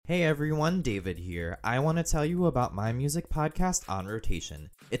Hey everyone, David here. I want to tell you about my music podcast, On Rotation.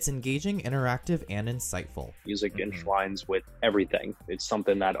 It's engaging, interactive, and insightful. Music entwines with everything. It's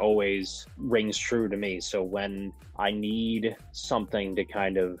something that always rings true to me. So when I need something to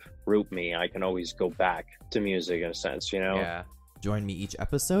kind of root me, I can always go back to music in a sense, you know? Yeah. Join me each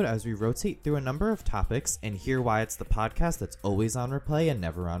episode as we rotate through a number of topics and hear why it's the podcast that's always on replay and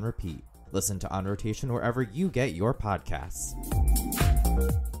never on repeat. Listen to On Rotation wherever you get your podcasts.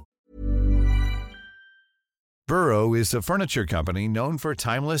 Burrow is a furniture company known for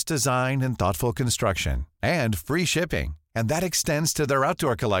timeless design and thoughtful construction, and free shipping, and that extends to their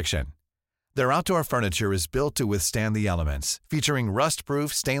outdoor collection. Their outdoor furniture is built to withstand the elements, featuring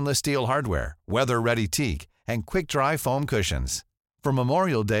rust-proof stainless steel hardware, weather-ready teak, and quick-dry foam cushions. For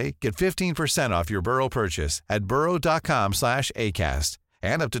Memorial Day, get 15% off your Burrow purchase at burrow.com/ACAST,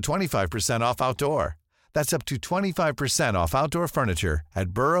 and up to 25% off outdoor. That's up to 25% off outdoor furniture at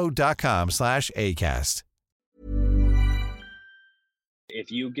burrow.com/ACAST. If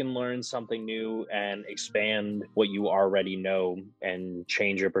you can learn something new and expand what you already know and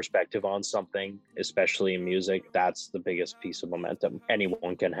change your perspective on something, especially in music, that's the biggest piece of momentum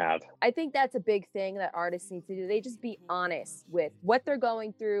anyone can have. I think that's a big thing that artists need to do. They just be honest with what they're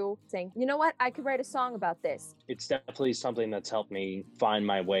going through, saying, you know what, I could write a song about this. It's definitely something that's helped me find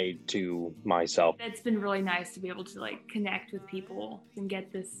my way to myself. It's been really nice to be able to connect with people and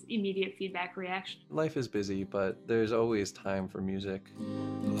get this immediate feedback reaction. Life is busy, but there's always time for music.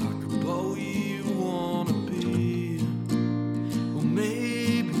 Like a boy you wanna be. Well,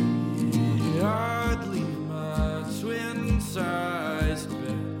 maybe I'd leave my twin size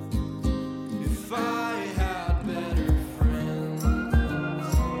bed if I had better friends.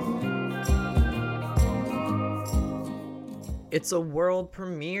 It's a world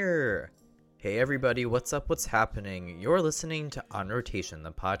premiere! Hey everybody, what's up, what's happening? You're listening to On Rotation,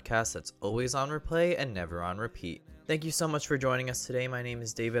 the podcast that's always on replay and never on repeat. Thank you so much for joining us today. My name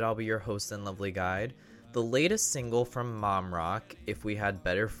is David. I'll be your host and lovely guide. The latest single from Mom Rock, If We Had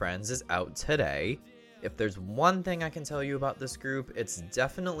Better Friends, is out today. If there's one thing I can tell you about this group, it's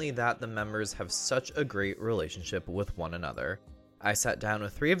definitely that the members have such a great relationship with one another. I sat down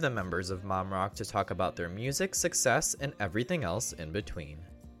with 3 of the members of Mom Rock to talk about their music, success, and everything else in between.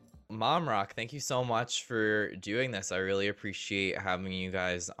 Mom Rock, thank you so much for doing this. I really appreciate having you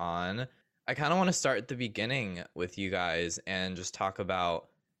guys on. I kind of want to start at the beginning with you guys and just talk about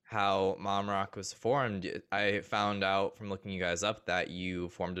how Mom Rock was formed. I found out from looking you guys up that you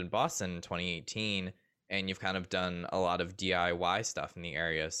formed in Boston in 2018, and you've kind of done a lot of DIY stuff in the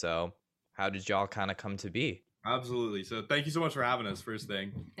area. So how did y'all kind of come to be? Absolutely. So thank you so much for having us, first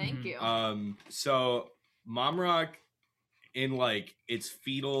thing. Thank you. So Mom Rock, in its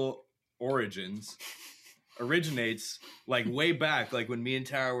fetal origins, originates way back, when me and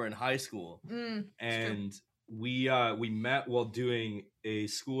Tara were in high school, and we met while doing a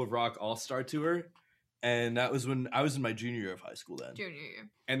School of Rock All-Star tour, and that was when I was in my junior year of high school then. Junior year.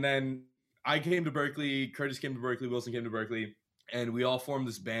 And then I came to Berkeley, Curtis came to Berkeley, Wilson came to Berkeley, and we all formed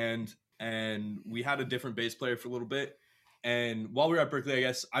this band, and we had a different bass player for a little bit. And while we were at Berkeley, I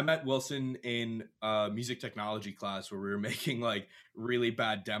guess I met Wilson in a music technology class where we were making really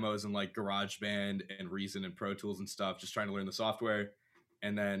bad demos in GarageBand and Reason and Pro Tools and stuff, just trying to learn the software.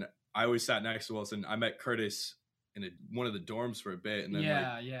 And then I always sat next to Wilson. I met Curtis in one of the dorms for a bit, and then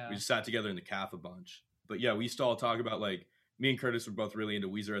we just sat together in the caf a bunch. But yeah, we used to all talk about me and Curtis were both really into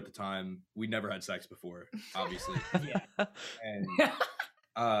Weezer at the time. We never had sex before, obviously. Yeah. And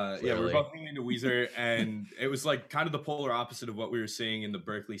we were both really into Weezer, and it was kind of the polar opposite of what we were seeing in the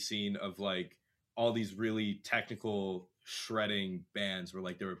Berkeley scene of all these really technical shredding bands where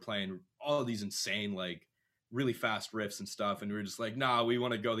they were playing all of these insane really fast riffs and stuff, and we were just nah, we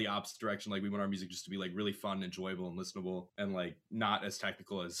want to go the opposite direction. We want our music just to be really fun, enjoyable, and listenable, and not as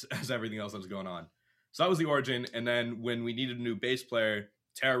technical as everything else that was going on. So that was the origin. And then when we needed a new bass player,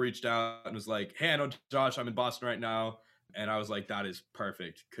 Tara reached out and was like, hey, I know Josh, I'm in Boston right now. And I was like, that is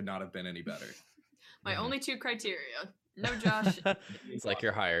perfect. Could not have been any better. My only 2 criteria. No Josh. It's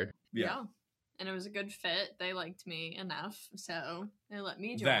you're hired. Yeah. And it was a good fit. They liked me enough. So they let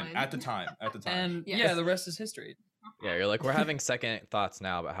me join. Then, at the time. And yes. the rest is history. Yeah, you're we're having second thoughts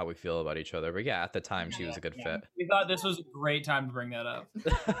now about how we feel about each other. But yeah, at the time, she was a good fit. We thought this was a great time to bring that up.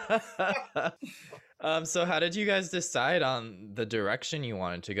 So how did you guys decide on the direction you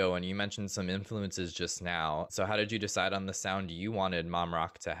wanted to go? And you mentioned some influences just now. So how did you decide on the sound you wanted Mom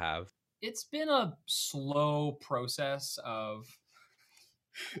Rock to have? It's been a slow process of...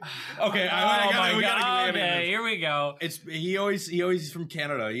 Okay, here we go. He always is from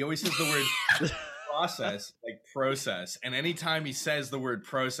Canada. He always says the word process, like process. And anytime he says the word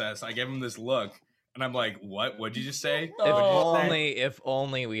process, I give him this look, and I'm like, "What? What'd you just say?" If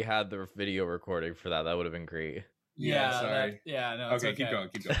only we had the video recording for that. That would have been great. Yeah, sorry. No. Okay, It's keep going.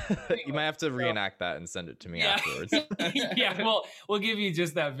 You might have to reenact that and send it to me afterwards. Yeah, we'll give you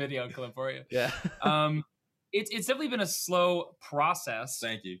just that video clip for you. Yeah. It's definitely been a slow process.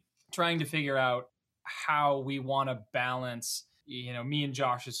 Thank you. Trying to figure out how we want to balance, me and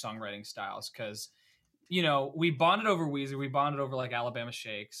Josh's songwriting styles, because, we bonded over Weezer, we bonded over like Alabama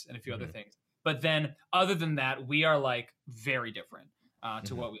Shakes and a few other things. But then, other than that, we are like very different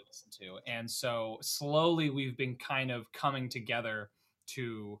to what we listen to, and so slowly we've been kind of coming together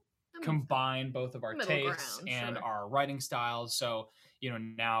to combine both of our tastes and our writing styles. So,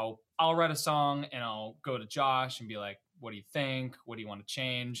 now I'll write a song and I'll go to Josh and be like, what do you think? What do you want to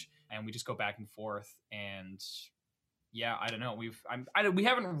change? And we just go back and forth. And yeah, I don't know. We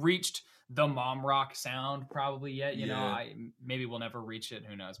haven't reached the mom rock sound probably yet. Maybe we'll never reach it.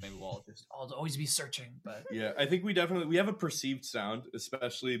 Who knows? Maybe I'll always be searching. But yeah, I think we have a perceived sound,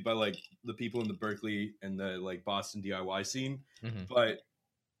 especially by like the people in the Berkeley and the like Boston DIY scene. But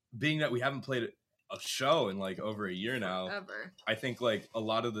being that we haven't played a show in like over a year now, I think like a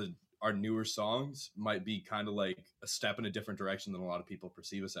lot of our newer songs might be kind of like a step in a different direction than a lot of people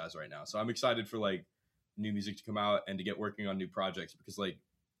perceive us as right now. So I'm excited for like new music to come out and to get working on new projects, because like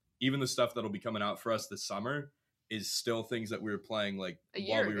even the stuff that'll be coming out for us this summer is still things that we were playing like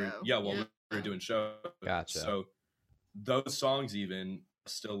while we were doing shows. Gotcha. So those songs even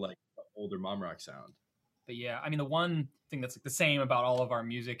still like the older mom rock sound. But yeah, I mean, the one thing that's like the same about all of our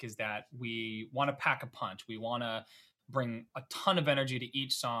music is that we want to pack a punch. We want to bring a ton of energy to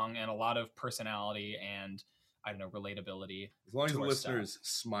each song and a lot of personality and, I don't know, relatability. As long as the listener is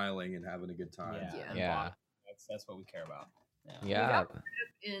smiling and having a good time. Yeah. That's what we care about. Yeah.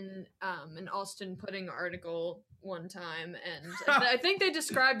 In an Austin Pudding article one time, and I think they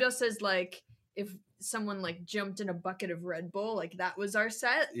described us as like if someone like jumped in a bucket of Red Bull, like that was our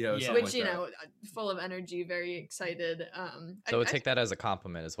set. Which like full of energy, very excited. So take that as a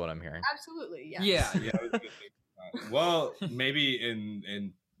compliment, is what I'm hearing. Absolutely, yeah. Well, maybe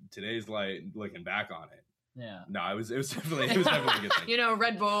in today's light, looking back on it. Yeah. No, it was definitely a good thing.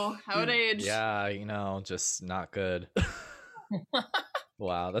 Red Bull, how it aged. Yeah, just not good.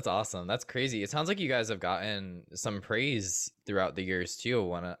 Wow, that's awesome. That's crazy. It sounds like you guys have gotten some praise throughout the years too.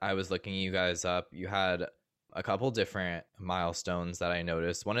 When I was looking you guys up, you had a couple different milestones that I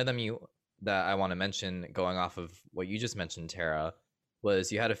noticed. One of them that I want to mention, going off of what you just mentioned, Tara,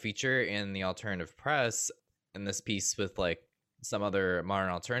 was you had a feature in the alternative press in this piece with like some other modern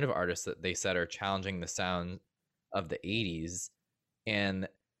alternative artists that they said are challenging the sound of the 80s. And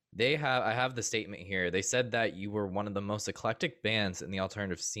I have the statement here. They said that you were one of the most eclectic bands in the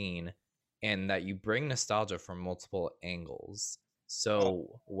alternative scene and that you bring nostalgia from multiple angles.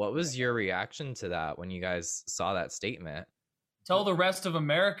 So what was your reaction to that when you guys saw that statement? Tell the rest of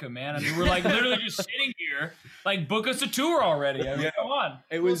America, man. I mean, we're like literally just sitting here, like book us a tour already. I mean, come on.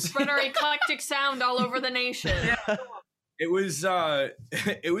 We'll spread our eclectic sound all over the nation. It was a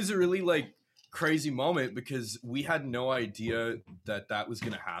really like crazy moment because we had no idea that was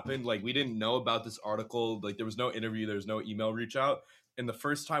going to happen. Like we didn't know about this article. Like there was no interview, there was no email reach out. And the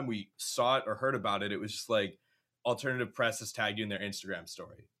first time we saw it or heard about it, it was just like Alternative Press has tagged you in their Instagram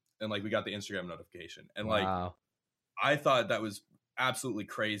story. And like we got the Instagram notification. And like I thought that was absolutely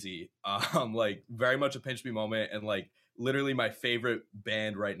crazy. Like very much a pinch me moment. And like literally my favorite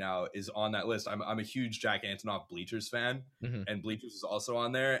band right now is on that list. I'm a huge Jack Antonoff Bleachers fan, and Bleachers is also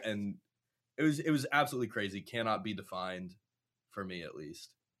on there. And it was absolutely crazy. Cannot be defined for me, at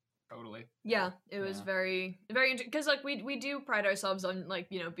least. Totally. Yeah, it was very, very interesting because like we do pride ourselves on like,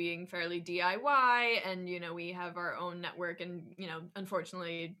 being fairly DIY and, we have our own network and,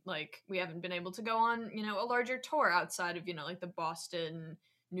 unfortunately, like we haven't been able to go on, a larger tour outside of, like the Boston,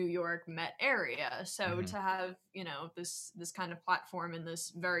 New York, Met area. So to have, this kind of platform in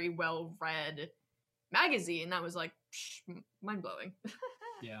this very well-read magazine, that was like mind-blowing.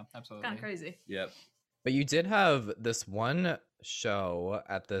 Yeah, absolutely. Kind of crazy. Yep. But you did have this one show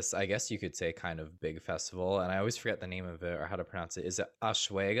at this, I guess you could say, kind of big festival, and I always forget the name of it or how to pronounce it. Is it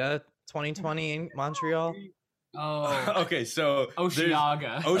Osheaga 2020 in Montreal? Oh, okay. So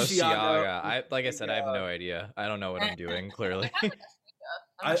Osheaga. I said, I have no idea. I don't know what I'm doing. Clearly. You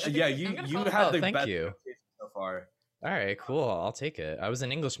had the best you so far. All right, cool. I'll take it. I was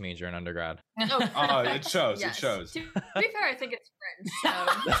an English major in undergrad. It shows. Yes. It shows. To be fair, I think it's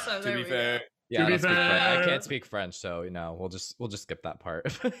French. So To be fair. Yeah, I can't speak French, so we'll just skip that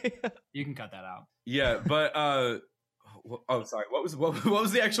part. You can cut that out. Yeah, but Oh, sorry. What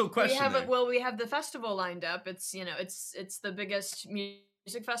was the actual question? We have the festival lined up. It's it's the biggest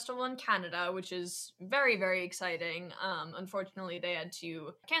music festival in Canada, which is very, very exciting. Unfortunately, they had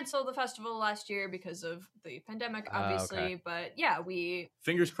to cancel the festival last year because of the pandemic, obviously. Okay. But yeah,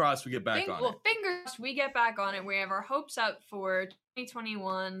 fingers crossed we get back on it. Fingers crossed we get back on it. We have our hopes up for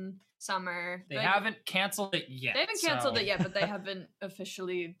 2021 summer. They haven't canceled it yet. They haven't canceled it yet, but they haven't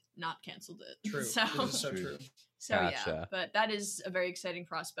officially not canceled it. True. So, This is so true. So yeah, Gotcha. but that is a very exciting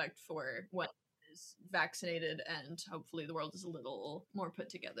prospect for when is vaccinated and hopefully the world is a little more put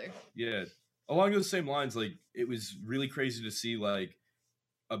together. Yeah. Along those same lines, like it was really crazy to see like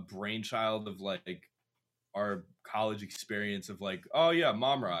a brainchild of like our college experience of like, oh yeah,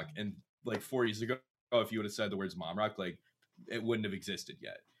 mom rock. And like 4 years ago, if you would have said the words mom rock, like it wouldn't have existed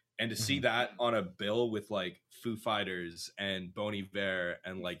yet. And to see that on a bill with like Foo Fighters and Bon Iver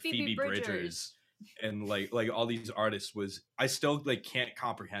and like Phoebe Bridgers and like all these artists was, I still like can't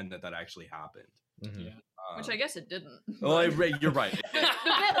comprehend that actually happened. Mhm. Yeah. Which I guess it didn't. Well, you're right.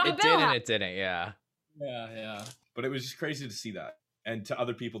 It did and it didn't. Yeah. Yeah. But it was just crazy to see that, and to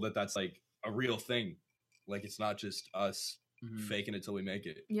other people that's like a real thing. Like it's not just us faking it till we make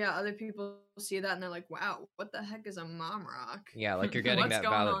it. Yeah, other people see that and they're like, "Wow, what the heck is a mom rock?" Yeah, like you're getting What's that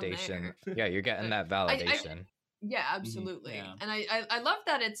going on validation. there? Yeah, you're getting that validation. Yeah, absolutely. Yeah. And I love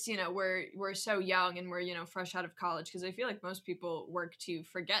that it's, we're so young and we're, fresh out of college, because I feel like most people work to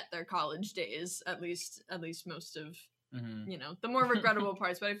forget their college days, at least most of the more regrettable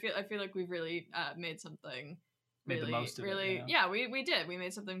parts. But I feel like we've really made something Made the most of it, really yeah, we did. We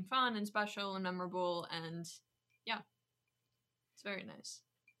made something fun and special and memorable, and yeah. It's very nice.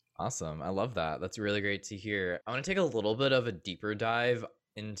 Awesome. I love that. That's really great to hear. I want to take a little bit of a deeper dive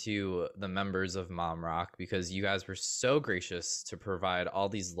into the members of Mom Rock, because you guys were so gracious to provide all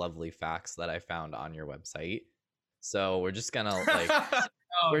these lovely facts that I found on your website. So we're just gonna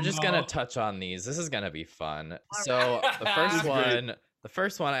gonna touch on these. This is gonna be fun. So the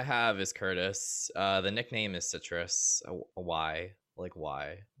first one I have is Curtis. The nickname is Citrus. Why? Like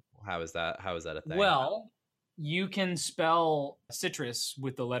why? How is that a thing? Well, you can spell citrus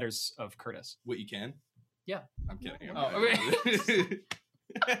with the letters of Curtis. What, you can? Yeah. I'm kidding.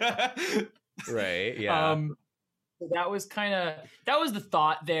 Right. Yeah. That was the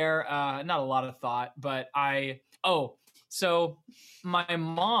thought there. Not a lot of thought, but so my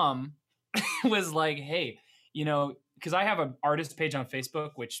mom was like, hey, because I have an artist page on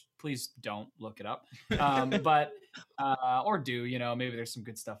Facebook, which please don't look it up. But or do, maybe there's some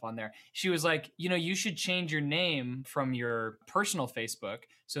good stuff on there. She was like, you should change your name from your personal Facebook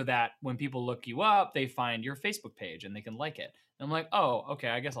so that when people look you up, they find your Facebook page and they can like it. And I'm like, oh, okay,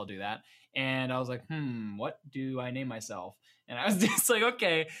 I guess I'll do that. And I was like, what do I name myself? And I was just like,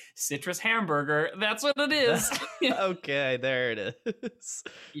 okay, Citrus Hamburger. That's what it is. Okay, there it is.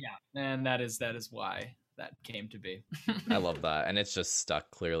 Yeah, and that is why that came to be. I love that. And it's just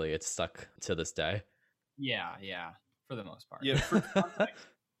stuck. Clearly, it's stuck to this day. Yeah, for the most part. Yeah, for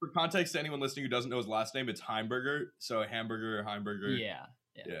context to anyone listening who doesn't know his last name, it's Heimberger. So hamburger. Yeah.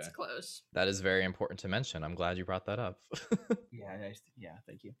 It's close. That is very important to mention. I'm glad you brought that up. Yeah,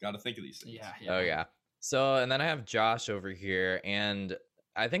 thank you. Got to think of these things. Yeah. Oh, yeah. So, and then I have Josh over here, and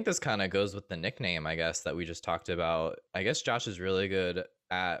I think this kind of goes with the nickname, I guess, that we just talked about. I guess Josh is really good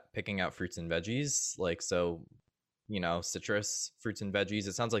at picking out fruits and veggies. Like, so, citrus, fruits and veggies.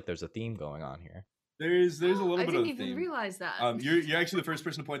 It sounds like there's a theme going on here. There's a little bit of a theme. I didn't even realize that. You're actually the first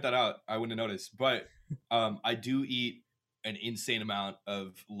person to point that out. I wouldn't have noticed, but I do eat an insane amount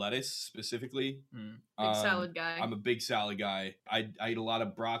of lettuce specifically. Big salad guy. I'm a big salad guy. I eat a lot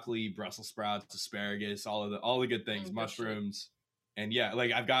of broccoli, Brussels sprouts, asparagus, all the good things, mushrooms. And yeah,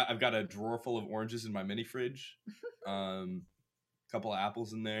 like I've got a drawer full of oranges in my mini fridge. Couple of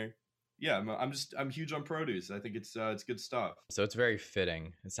apples in there. Yeah, I'm huge on produce. I think it's good stuff. So it's very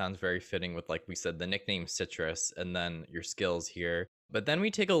fitting. It sounds very fitting with, like we said, the nickname Citrus and then your skills here. But then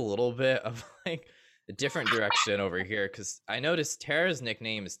we take a little bit of like a different direction over here, because I noticed Tara's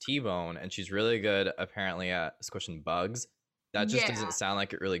nickname is T-Bone, and she's really good apparently at squishing bugs. That just doesn't sound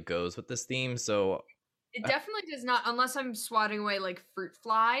like it really goes with this theme. So it definitely does not, unless I'm swatting away like fruit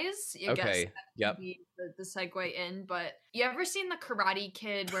flies. I guess that would be the segue in. But you ever seen the Karate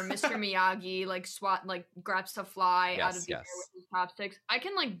Kid where Mr. Miyagi grabs a fly out of the air with his chopsticks? I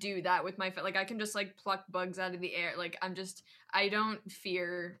can do that with my foot. Like I can just pluck bugs out of the air. Like I don't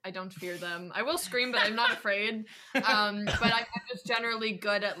fear them. I will scream, but I'm not afraid. But I'm just generally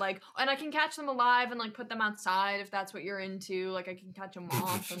good at and I can catch them alive and put them outside if that's what you're into. Like I can catch a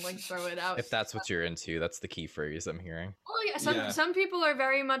moth and throw it out. If that's what you're into, that's the key phrase I'm hearing. Well, yeah. Some people are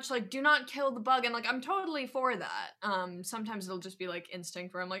very much do not kill the bug, and I'm totally for that. Sometimes it'll just be like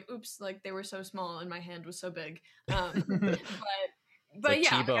instinct where I'm like, oops, like they were so small and my hand was so big. But like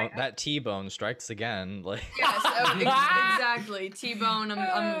yeah, T-Bone, that T-Bone strikes again. Like yes, exactly. T-Bone,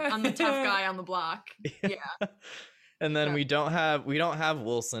 I'm the tough guy on the block. Yeah. And then we don't have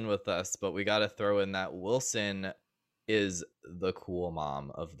Wilson with us, but we got to throw in that Wilson is the cool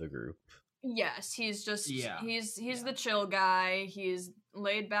mom of the group. Yes, he's just he's the chill guy. He's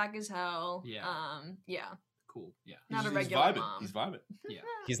laid back as hell. Yeah. Cool. Yeah. Not a He's regular vibing. mom. He's vibing. Yeah.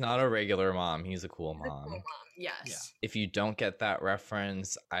 He's not a regular mom. He's a cool He's a mom. cool mom. Yes. Yeah. If you don't get that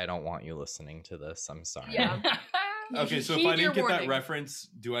reference, I don't want you listening to this. I'm sorry. Yeah. Okay, so if I didn't get that reference,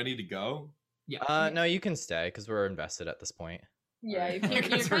 do I need to go? Yeah. No, you can stay because we're invested at this point. Yeah, you're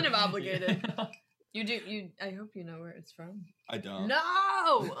kind of obligated. I hope you know where it's from. I don't. No!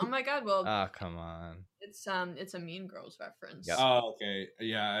 Oh my god, well Oh, come on. it's a Mean Girls reference. Yep. Oh, okay.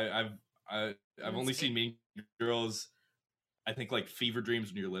 Yeah, I've only seen Mean Girls. I think like Fever Dreams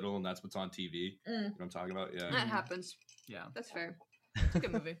when you're little, and that's what's on TV. You know what I'm talking about? Yeah. That happens. Yeah. That's fair. It's a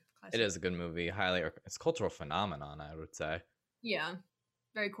good movie. It is a good movie. It's a cultural phenomenon, I would say. Yeah.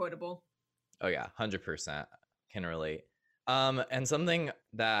 Very quotable. Oh yeah, 100% can relate. And something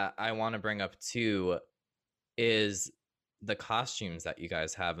that I want to bring up too is the costumes that you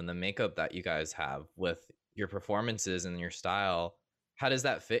guys have and the makeup that you guys have with your performances and your style. How does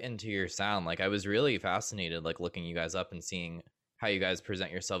that fit into your sound? Like I was really fascinated like looking you guys up and seeing how you guys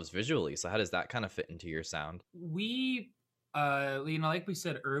present yourselves visually. So how does that kind of fit into your sound? We like we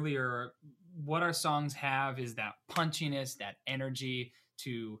said earlier, what our songs have is that punchiness, that energy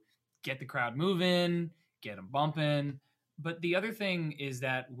to get the crowd moving, get them bumping. But the other thing is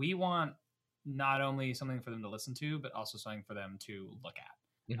that we want not only something for them to listen to, but also something for them to look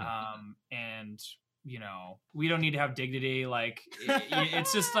at. Mm-hmm. And we don't need to have dignity. Like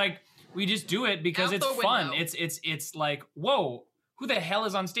it's just like we just do it because it's fun. It's like, whoa, who the hell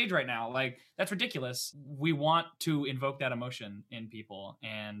is on stage right now? Like that's ridiculous. We want to invoke that emotion in people.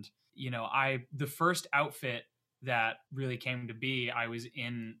 And the first outfit that really came to be, I was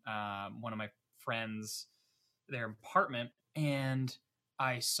in one of my friends' their apartment, and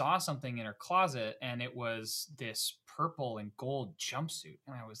I saw something in her closet, and it was this purple and gold jumpsuit,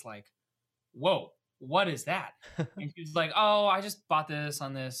 and I was like, whoa, what is that? And she was like, oh, I just bought this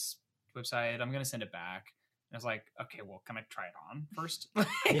on this website, I'm gonna send it back. And I was like, okay, well, can I try it on first?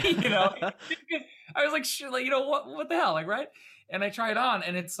 I was like, sure, like, what the hell, like, right? And I tried it on,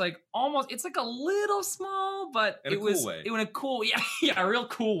 and it's like it's like a little small, but in a cool, a real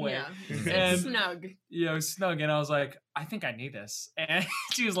cool way. Yeah, and snug. Yeah, it was snug, and I was like, I think I need this. And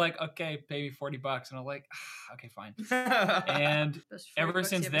she was like, okay, pay me $40, and I was like, okay, fine. And ever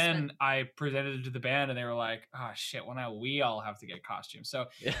since then, I presented it to the band, and they were like, oh shit, well now we all have to get costumes. So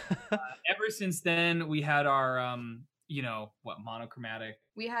ever since then, we had our monochromatic.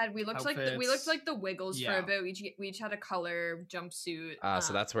 We looked outfits. like the Wiggles for a bit. We each had a color jumpsuit.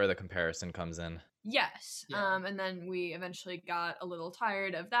 So that's where the comparison comes in. Yes. Yeah. And then we eventually got a little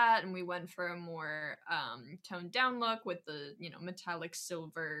tired of that, and we went for a more toned down look with the metallic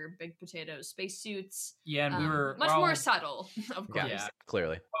silver big potato spacesuits. Yeah, and we were much more subtle, of course. Yeah,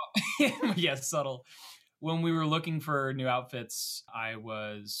 clearly. Yes, subtle. When we were looking for new outfits, I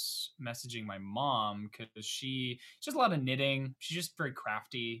was messaging my mom because she does a lot of knitting. She's just very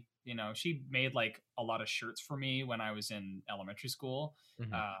crafty. She made like a lot of shirts for me when I was in elementary school,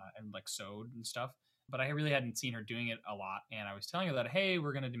 and like sewed and stuff. But I really hadn't seen her doing it a lot. And I was telling her that, hey,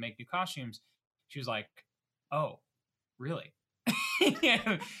 we're going to make new costumes. She was like, oh, really?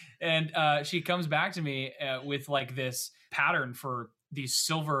 And she comes back to me with like this pattern for these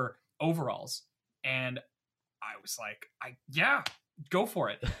silver overalls. And I was like, yeah, go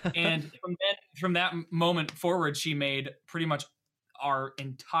for it. And from that moment forward, she made pretty much our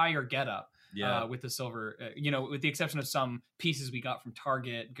entire getup with the silver, with the exception of some pieces we got from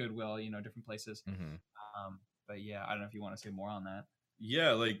Target, Goodwill, different places. But yeah, I don't know if you want to say more on that.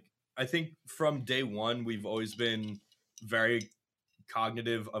 Yeah, like I think from day one, we've always been very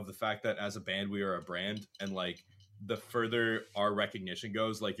cognitive of the fact that as a band, we are a brand, and like the further our recognition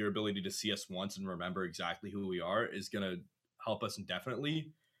goes, like your ability to see us once and remember exactly who we are is going to help us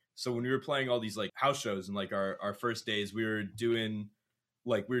indefinitely. So when we were playing all these like house shows and like our first days, we were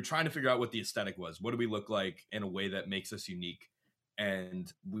trying to figure out what the aesthetic was. What do we look like in a way that makes us unique?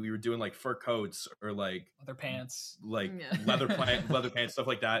 And we were doing like fur coats or like leather pants, like leather pants, stuff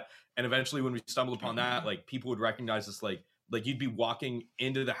like that. And eventually when we stumbled upon that, like people would recognize us, like you'd be walking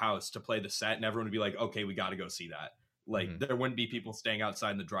into the house to play the set and everyone would be like, okay, we got to go see that. Like Mhm. there wouldn't be people staying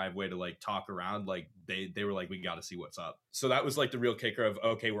outside in the driveway to like talk around. Like they were like, we got to see what's up. So that was like the real kicker of,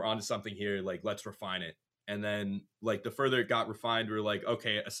 okay, we're onto something here. Like, let's refine it. And then like the further it got refined, we were like,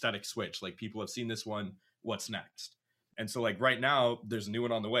 okay, aesthetic switch. Like people have seen this one. What's next? And so like right now there's a new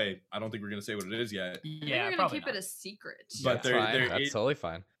one on the way. I don't think we're going to say what it is yet. I think Yeah, we're gonna probably keep not. it a secret. But That's there- fine. there That's is- totally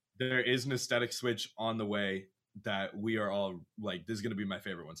fine. There is an aesthetic switch on the way that we are all like, this is going to be my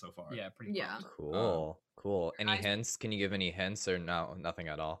favorite one so far. Yeah, pretty. Yeah. pumped. Cool. Any I- hints? Can you give any hints or no? Nothing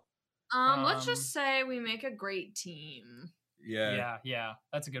at all. Let's just say we make a great team. Yeah. Yeah,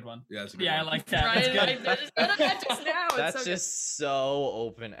 that's a good one. Yeah, that's a good Yeah, I one. like that. Right? That's good. I just thought of that just now. It's That's so good. just so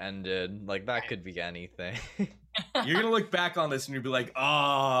open ended. Like that could be anything. You're going to look back on this and you'll be like,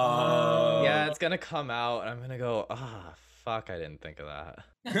 oh. Yeah, it's gonna come out, and I'm gonna go, fuck, I didn't think of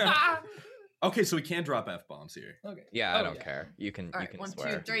that. Okay, so we can drop F-bombs here. Okay. Yeah, I Oh, don't yeah. care. You can, All you right, can 1, 2,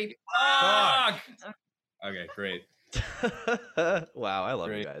 swear. 3. Fuck! Okay, great. Wow, I love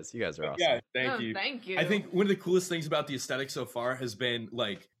you Great. guys. You guys are awesome. Yeah, thank Oh, you. Thank you. I think one of the coolest things about the aesthetic so far has been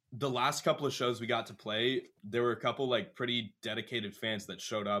like the last couple of shows we got to play. There were a couple like pretty dedicated fans that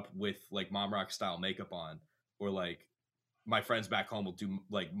showed up with like mom rock style makeup on, or like my friends back home will do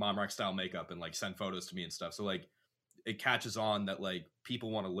like mom rock style makeup and like send photos to me and stuff. So like it catches on that like people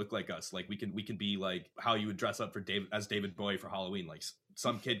want to look like us. Like we can be like how you would dress up for David Bowie for Halloween. Like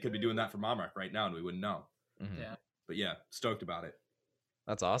some kid could be doing that for mom rock right now and we wouldn't know. Mhm. Yeah. But yeah, stoked about it.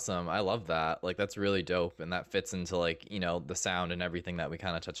 That's awesome. I love that. Like that's really dope, and that fits into like the sound and everything that we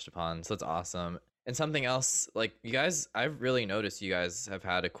kind of touched upon. So it's awesome. And something else, like you guys, I've really noticed you guys have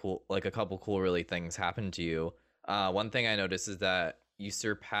had a couple cool really things happen to you. One thing I noticed is that you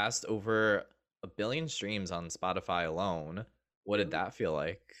surpassed over 1 billion streams on Spotify alone. What did that feel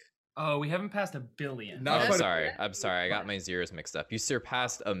like? Oh, we haven't passed 1 billion. Not I'm quite a- sorry. I'm sorry. I got my zeros mixed up. You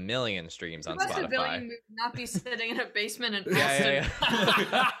surpassed 1 million streams on Plus a billion, Spotify. we would not be sitting in a basement in Yeah, Austin.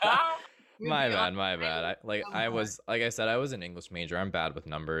 We'd My be bad, on my bad. I was like I said, I was an English major. I'm bad with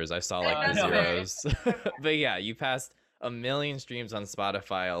numbers. I saw like the that's okay. zeros. But yeah, you passed 1 million streams on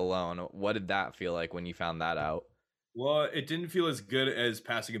Spotify alone. What did that feel like when you found that out? Well, it didn't feel as good as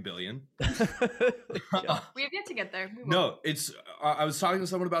passing 1 billion. Yeah. We have yet to get there. We will. No, it's. I was talking to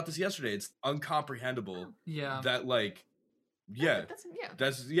someone about this yesterday. It's uncomprehendable Yeah. that, like, yeah, Yeah.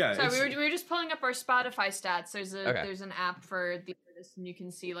 that's yeah. Sorry, it's- we were just pulling up our Spotify stats. Okay. There's an app for the artists, and you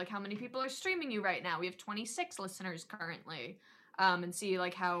can see like how many people are streaming you right now. We have 26 listeners currently, and see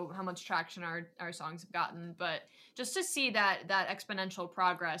like how much traction our songs have gotten. But just to see that exponential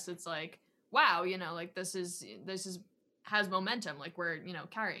progress, it's like wow, like this is has momentum. Like we're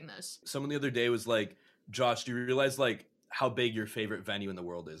carrying this. Someone the other day was like, "Josh, do you realize like how big your favorite venue in the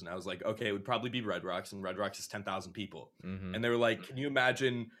world is?" And I was like, "Okay, it would probably be Red Rocks, and Red Rocks is 10,000 people." Mhm. And they were like, "Can you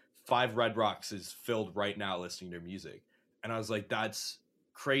imagine 5 Red Rocks is filled right now listening to your music?" And I was like, "That's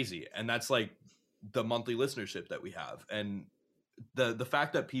crazy." And that's like the monthly listenership that we have, and the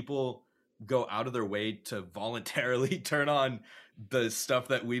fact that people go out of their way to voluntarily turn on the stuff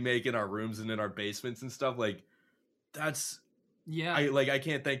that we make in our rooms and in our basements and stuff, like that's Yeah. I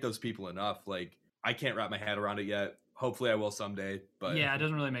can't thank those people enough. Like I can't wrap my head around it yet. Hopefully I will someday, but Yeah, it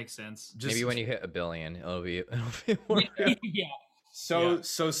doesn't really make sense. just Maybe when you hit 1 billion, it'll be more. Yeah. so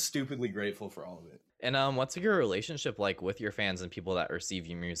stupidly grateful for all of it. And what's your relationship like with your fans and people that receive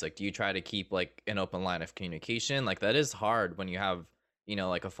your music? Do you try to keep like an open line of communication? Like that is hard when you have,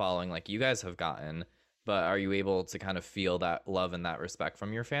 like a following like you guys have gotten, but are you able to kind of feel that love and that respect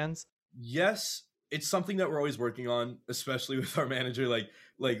from your fans? Yes, it's something that we're always working on, especially with our manager. Like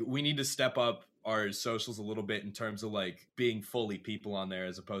we need to step up our socials a little bit in terms of like being fully people on there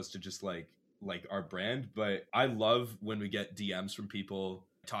as opposed to just like our brand. But I love when we get DMs from people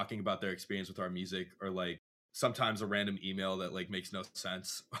talking about their experience with our music, or like sometimes a random email that like makes no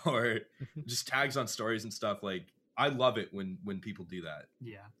sense, or just tags on stories and stuff. Like I love it when people do that.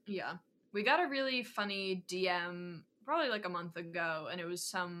 Yeah. Yeah. We got a really funny DM probably like a month ago, and it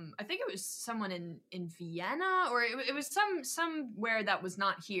was I think it was someone in Vienna, or it was somewhere that was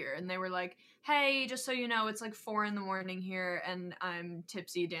not here, and they were like, "Hey, just so you know, it's like 4 a.m. here, and I'm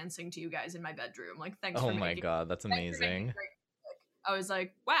tipsy dancing to you guys in my bedroom. Like, thanks for Oh my making god, that's thanks for making amazing. great music." I was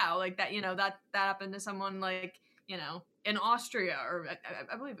like, wow, like that, that happened to someone like, in Austria, or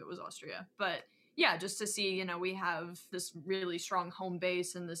I believe it was Austria. But yeah, just to see, we have this really strong home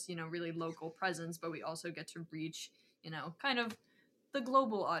base and this, really local presence, but we also get to reach, kind of the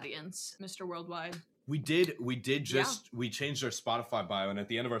global audience, Mr. Worldwide. We changed our Spotify bio, and at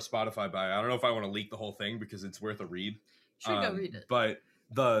the end of our Spotify bio, I don't know if I want to leak the whole thing because it's worth a read. Should go read it. But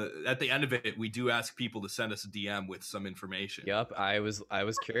at the end of it, we do ask people to send us a DM with some information. Yep, I was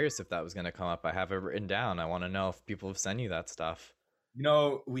curious if that was going to come up. I have it written down. I want to know if people have sent you that stuff. You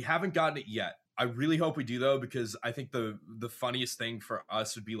know, we haven't gotten it yet. I really hope we do though, because I think the funniest thing for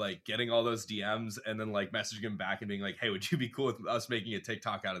us would be like getting all those DMs and then like messaging them back and being like, hey, would you be cool with us making a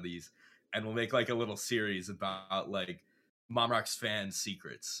TikTok out of these? And we'll make like a little series about like Mom Rocks fans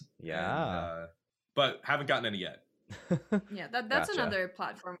secrets. Yeah. And, but haven't gotten any yet. Yeah, that's Gotcha. another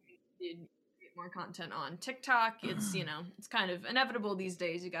platform we need to get more content on. TikTok, it's it's kind of inevitable these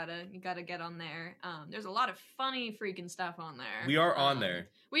days. You gotta get on there. There's a lot of funny freaking stuff on there. We are on there.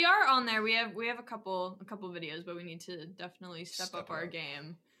 We are on there. We have a couple videos, but we need to definitely step up our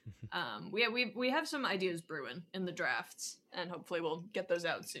game. We have some ideas brewing in the drafts, and hopefully we'll get those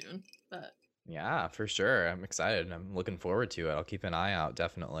out soon. But Yeah, for sure. I'm excited. I'm looking forward to it. I'll keep an eye out,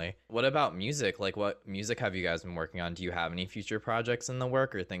 definitely. What about music? Like, what music have you guys been working on? Do you have any future projects in the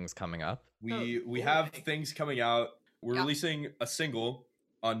work or things coming up? We have things coming out. We're releasing a single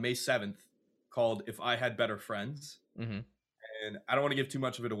on May 7th called If I Had Better Friends. Mm-hmm. And I don't want to give too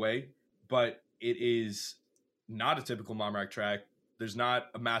much of it away, but it is not a typical Mom Rock track. There's not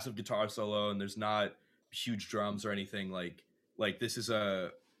a massive guitar solo and there's not huge drums or anything. Like this is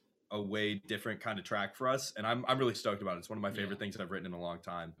a way different kind of track for us, and I'm really stoked about it. It's one of my favorite things that I've written in a long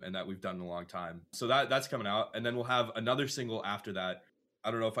time and that we've done in a long time. So that's coming out, and then we'll have another single after that. I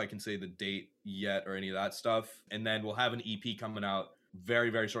don't know if I can say the date yet or any of that stuff. And then we'll have an EP coming out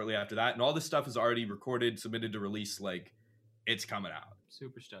very, very shortly after that. And all this stuff is already recorded, submitted to release. Like, it's coming out.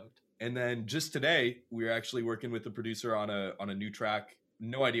 Super stoked. And then just today, we're actually working with the producer on a new track.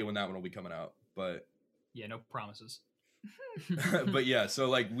 No idea when that one will be coming out, but yeah, no promises. But yeah, so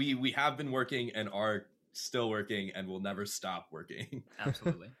like we have been working and are still working and will never stop working.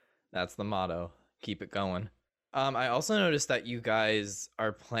 Absolutely. That's the motto. Keep it going. I also noticed that you guys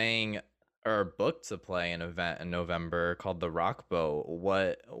are playing or booked to play an event in November called the Rock Boat.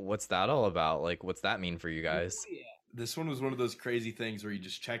 What's that all about? Like, what's that mean for you guys? Yeah. This one was one of those crazy things where you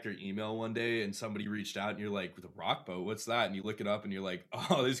just check your email one day and somebody reached out and you're like, the Rock Boat, what's that? And you look it up and you're like,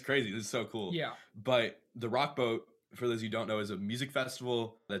 oh, this is crazy. This is so cool. Yeah. But the Rock Boat, for those who don't know, is a music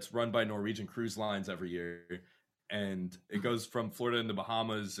festival that's run by Norwegian Cruise Lines every year. And it goes from Florida into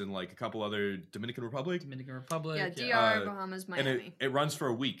Bahamas and like a couple other Dominican Republic. Yeah, DR, Bahamas, Miami. And it runs for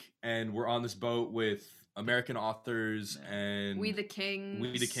a week. And we're on this boat with American authors and We the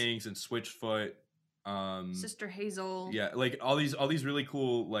Kings and Switchfoot. Sister Hazel. Yeah, like all these really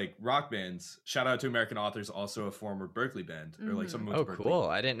cool like rock bands. Shout out to American Authors, also a former Berkeley band, or like someone went to Berkeley. Cool!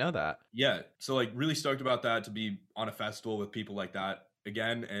 I didn't know that. Yeah, so like really stoked about that, to be on a festival with people like that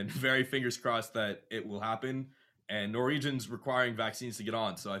again, and very fingers crossed that it will happen. And Norwegian's requiring vaccines to get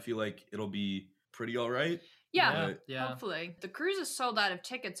on, so I feel like it'll be pretty all right. Yeah, hopefully. The cruise is sold out of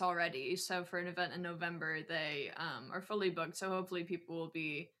tickets already, so for an event in November, they are fully booked. So hopefully people will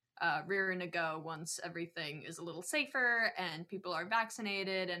be rearing to go once everything is a little safer and people are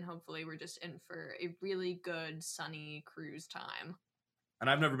vaccinated, and hopefully we're just in for a really good sunny cruise time. And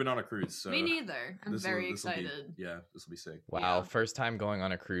I've never been on a cruise, so me neither. I'm very excited. This will be sick. Wow, first time going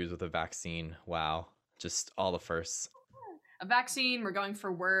on a cruise with a vaccine. Wow, just all the firsts. A vaccine, we're going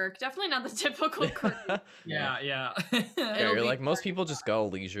for work. Definitely not the typical cruise. Yeah. Yeah, you're like, most people just go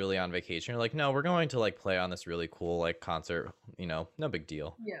leisurely on vacation. You're like, no, we're going to like play on this really cool like concert, no big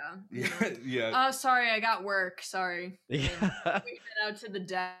deal. Yeah. Sorry, I got work. Sorry. Yeah. We head out to the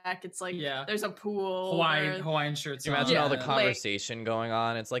deck. It's like, there's a pool. Hawaiian shirts. Can you imagine all the conversation going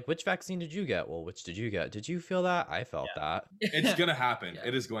on? It's like, which vaccine did you get? Well, which did you get? Did you feel that? I felt that. It's gonna happen.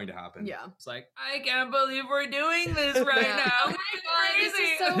 It is going to happen. Yeah. It's like, I can't believe we're doing this right now. Oh my God, this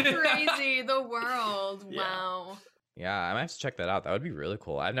is so crazy. The world. Yeah. Wow. Yeah, I might have to check that out. That would be really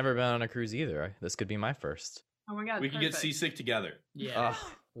cool. I've never been on a cruise either. This could be my first. Oh my God. We can get seasick together. Yeah.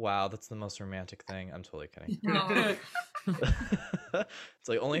 Oh, wow, that's the most romantic thing. I'm totally kidding. Oh. It's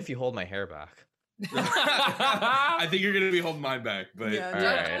like only if you hold my hair back. I think you're gonna be holding mine back, but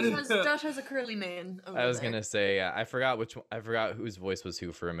Josh has a curly mane. I was gonna say, I forgot whose voice was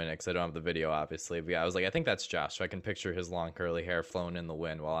who for a minute because I don't have the video, obviously. But yeah, I was like, I think that's Josh. So I can picture his long curly hair flowing in the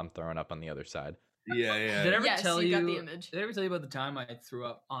wind while I'm throwing up on the other side. Yeah. Did I ever tell you? Got the image. Did I ever tell you about the time I threw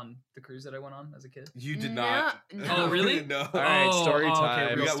up on the cruise that I went on as a kid? You did not. No. Oh, really? No. All right, story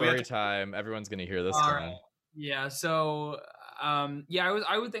time. Okay, story time. Everyone's gonna hear this All one. right. Yeah. So, I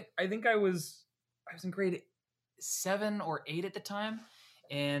think I was in grade 7 or 8 at the time,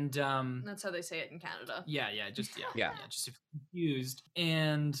 and that's how they say it in Canada. Just confused.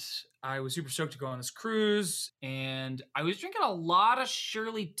 And I was super stoked to go on this cruise, and I was drinking a lot of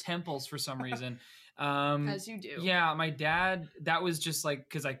Shirley Temples for some reason. As you do. Yeah, my dad, that was just like,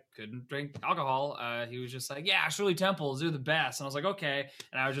 because I couldn't drink alcohol. He was just like, yeah, Shirley Temples, they're the best. And I was like, okay.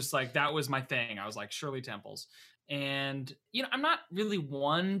 And I was just like, that was my thing. I was like, Shirley Temples. And, I'm not really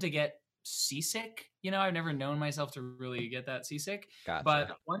one to get seasick. I've never known myself to really get that seasick. Gotcha.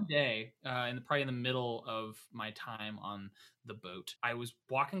 But one day, probably in the middle of my time on the boat, I was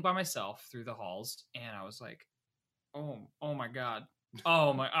walking by myself through the halls, and I was like, oh my God.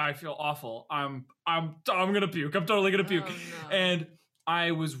 Oh my, I feel awful. I'm gonna puke. I'm totally gonna puke. Oh, no. And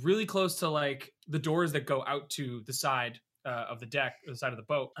I was really close to like the doors that go out to the side of the deck, the side of the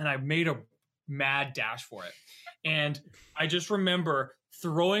boat, and I made a mad dash for it. And I just remember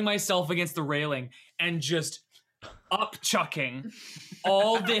throwing myself against the railing and just upchucking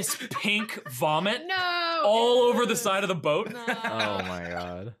all this pink vomit all over the side of the boat. No. Oh my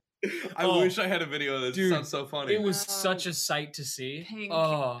God. I wish I had a video of this. Dude, It sounds so funny. It was such a sight to see. Pink.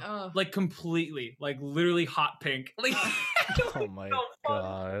 Like completely, like literally hot pink. Like, Oh my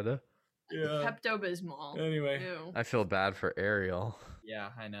God. yeah. Pepto-Bismol. Anyway. Ew. I feel bad for Ariel. Yeah,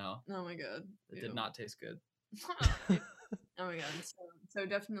 I know. Oh my God. It Ew. did not taste good. Oh my God. So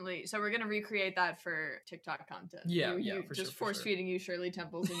definitely. So we're gonna recreate that for TikTok content. Yeah, You for just sure, for force sure. feeding you Shirley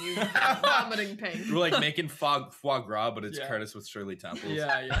Temples and you vomiting pink. We're like making foie gras, but it's Yeah. Curtis with Shirley Temples.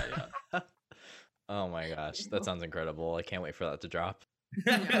 Yeah. Oh my gosh, that sounds incredible. I can't wait for that to drop.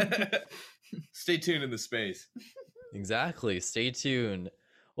 Stay tuned in the space. Exactly. Stay tuned.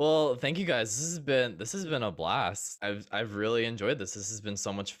 Well, thank you guys. This has been a blast. I've really enjoyed this. This has been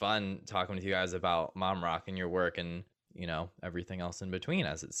so much fun talking with you guys about Mom Rock and your work and everything else in between,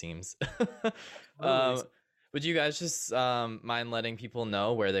 as it seems. Would you guys just mind letting people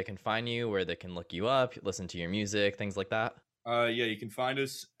know where they can find you, where they can look you up, listen to your music, things like that? Yeah, you can find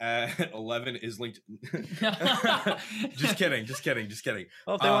us at 11 is linked. Just kidding.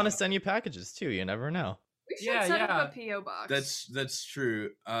 Well, if they want to send you packages too, you never know. We should set up a PO box. That's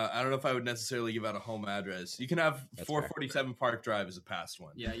true. I don't know if I would necessarily give out a home address. You can have 447 Park Drive as a past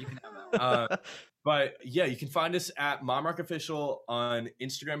one. Yeah, you can have that. But yeah, you can find us at Mom Rock Official on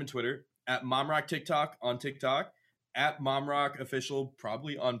Instagram and Twitter, at Mom Rock TikTok on TikTok, at Mom Rock Official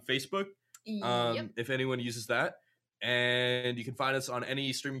probably on Facebook, if anyone uses that. And you can find us on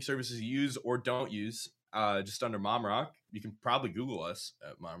any streaming services you use or don't use, just under Mom Rock. You can probably Google us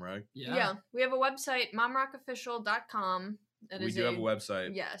at Mom Rock. Yeah. We have a website, momrockofficial.com. We do have a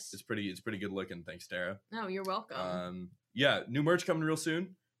website. Yes. It's pretty good looking. Thanks, Tara. Oh, you're welcome. Yeah, new merch coming real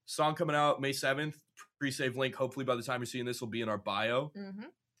soon. Song coming out May 7th. Pre-save link, hopefully by the time you're seeing this, will be in our bio. Mm-hmm.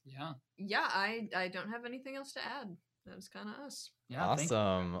 Yeah. Yeah, I don't have anything else to add. That's kind of us. Yeah.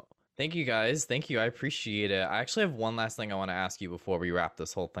 Awesome. Thank you guys. Thank you. I appreciate it. I actually have one last thing I want to ask you before we wrap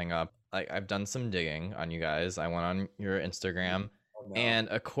this whole thing up. I've done some digging on you guys. I went on your Instagram, and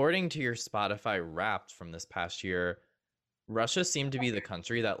according to your Spotify Wrapped from this past year, Russia seemed to be the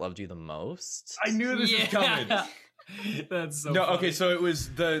country that loved you the most. I knew this was coming. That's so no. funny. Okay, so it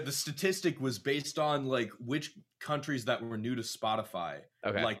was the statistic was based on like which countries that were new to Spotify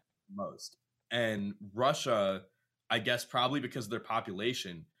like most, and Russia, I guess probably because of their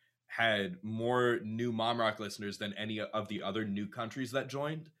population, had more new Mom Rock listeners than any of the other new countries that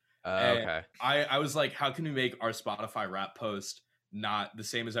joined. Okay. I was like, how can we make our Spotify rap post not the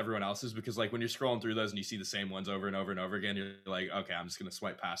same as everyone else's? Because like when you're scrolling through those and you see the same ones over and over and over again, you're like, okay, I'm just gonna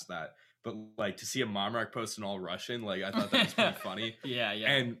swipe past that. But like to see a Mom Rock post in all Russian, like I thought that was pretty funny. Yeah.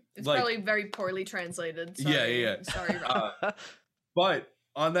 And It's like, probably very poorly translated. Sorry. Yeah. Sorry, Rob. But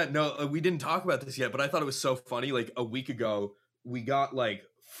on that note, we didn't talk about this yet, but I thought it was so funny. Like a week ago, we got like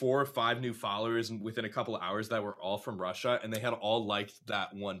 4 or 5 new followers within a couple of hours that were all from Russia, and they had all liked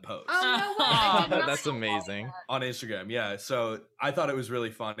that one post. Oh, no way. I did not That's know amazing. that. On Instagram. Yeah. So I thought it was really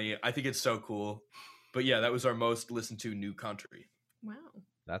funny. I think it's so cool. But yeah, that was our most listened to new country. Wow.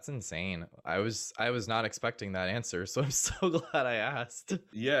 That's insane. I was not expecting that answer, so I'm so glad I asked.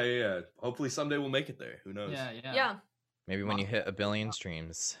 Yeah. Hopefully someday we'll make it there. Who knows? Yeah. Maybe when you hit 1 billion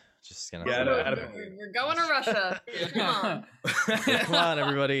streams. Just gonna Yeah, We're going to Russia. Come on. Yeah, come on,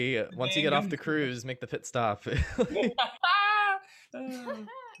 everybody. Once you get off the cruise, make the pit stop. Yeah,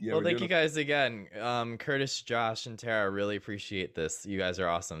 well, thank you guys again. Curtis, Josh, and Tara, really appreciate this. You guys are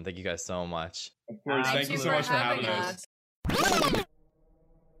awesome. Thank you guys so much. Of course. Thank you so much for having us.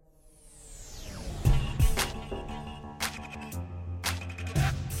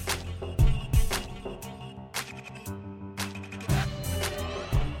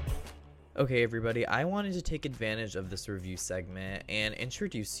 Okay, everybody, I wanted to take advantage of this review segment and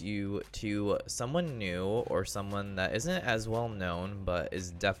introduce you to someone new or someone that isn't as well known but is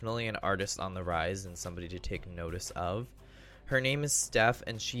definitely an artist on the rise and somebody to take notice of. Her name is Steph,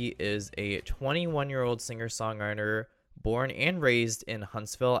 and she is a 21-year-old singer-songwriter born and raised in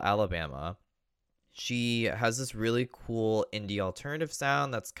Huntsville, Alabama. She has this really cool indie alternative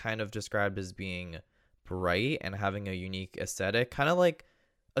sound that's kind of described as being bright and having a unique aesthetic, kind of like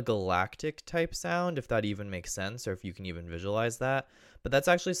a galactic type sound, if that even makes sense, or if you can even visualize that. But that's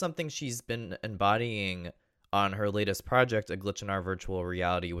actually something she's been embodying on her latest project, A Glitch in Our Virtual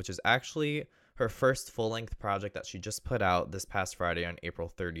Reality, which is actually her first full-length project that she just put out this past Friday on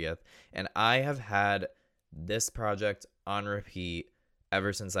April 30th. And I have had this project on repeat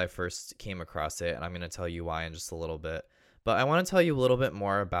ever since I first came across it, and I'm going to tell you why in just a little bit. But I want to tell you a little bit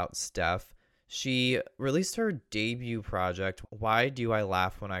more about Steph. She released her debut project, Why Do I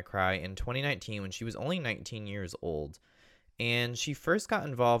Laugh When I Cry, in 2019 when she was only 19 years old. And she first got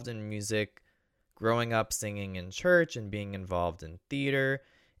involved in music growing up singing in church and being involved in theater.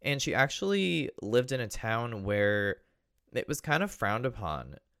 And she actually lived in a town where it was kind of frowned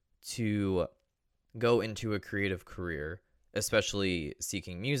upon to go into a creative career, especially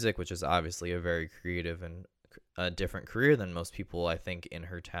seeking music, which is obviously a very creative and a different career than most people, I think, in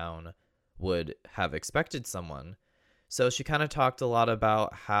her town would have expected someone. So she kind of talked a lot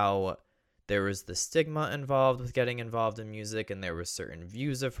about how there was the stigma involved with getting involved in music, and there were certain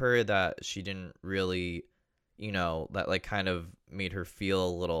views of her that she didn't really, that like kind of made her feel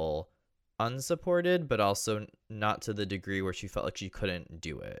a little unsupported, but also not to the degree where she felt like she couldn't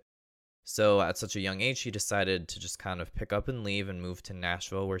do it. So at such a young age, she decided to just kind of pick up and leave and move to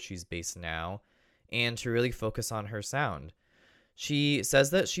Nashville, where she's based now, and to really focus on her sound. She says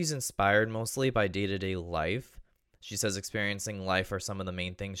that she's inspired mostly by day-to-day life. She says experiencing life are some of the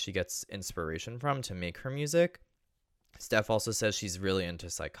main things she gets inspiration from to make her music. Steph also says she's really into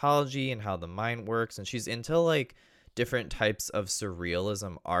psychology and how the mind works, and she's into like different types of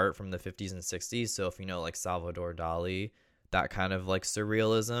surrealism art from the 50s and 60s. So if you know like Salvador Dali, that kind of like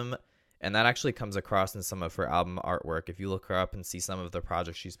surrealism, and that actually comes across in some of her album artwork. If you look her up and see some of the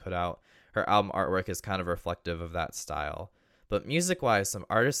projects she's put out, her album artwork is kind of reflective of that style. But music-wise, some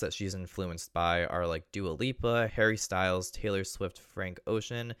artists that she's influenced by are like Dua Lipa, Harry Styles, Taylor Swift, Frank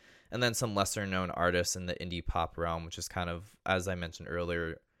Ocean, and then some lesser-known artists in the indie pop realm, which is kind of, as I mentioned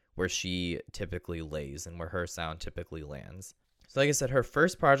earlier, where she typically lays and where her sound typically lands. So like I said, her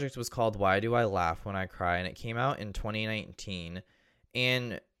first project was called Why Do I Laugh When I Cry, and it came out in 2019.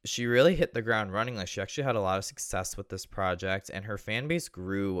 And she really hit the ground running. Like, she actually had a lot of success with this project, and her fan base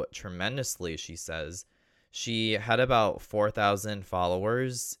grew tremendously, she says. She had about 4,000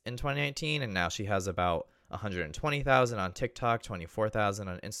 followers in 2019, and now she has about 120,000 on TikTok, 24,000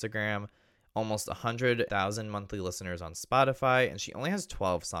 on Instagram, almost 100,000 monthly listeners on Spotify, and she only has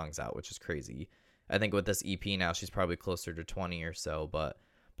 12 songs out, which is crazy. I think with this EP now, she's probably closer to 20 or so, but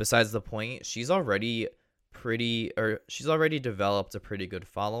besides the point, she's already developed a pretty good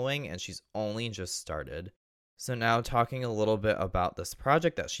following, and she's only just started. So now talking a little bit about this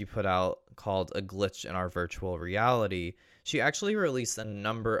project that she put out called A Glitch in Our Virtual Reality, she actually released a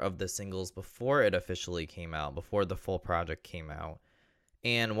number of the singles before it officially came out, before the full project came out.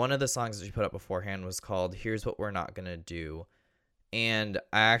 And one of the songs that she put up beforehand was called Here's What We're Not Gonna Do. And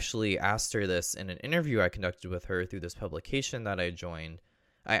I actually asked her this in an interview I conducted with her through this publication that I joined.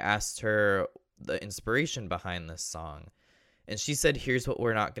 I asked her the inspiration behind this song. And she said, Here's What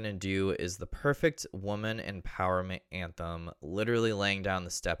We're Not Gonna Do is the perfect woman empowerment anthem, literally laying down the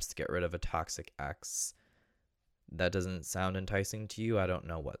steps to get rid of a toxic ex. That doesn't sound enticing to you? I don't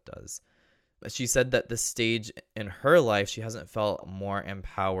know what does. But she said that this stage in her life, she hasn't felt more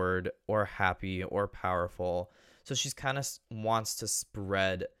empowered or happy or powerful. So she's kind of wants to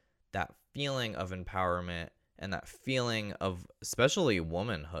spread that feeling of empowerment and that feeling of especially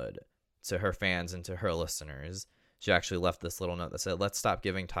womanhood to her fans and to her listeners. She actually left this little note that said, let's stop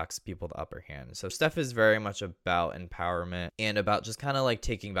giving toxic people the upper hand. So Steph is very much about empowerment and about just kind of like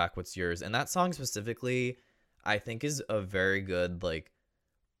taking back what's yours. And that song specifically, I think, is a very good, like,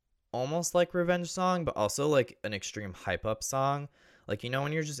 almost like revenge song, but also like an extreme hype up song. Like, you know,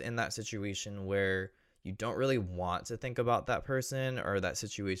 when you're just in that situation where you don't really want to think about that person or that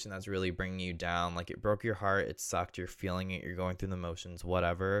situation that's really bringing you down. Like, it broke your heart, it sucked, you're feeling it, you're going through the motions,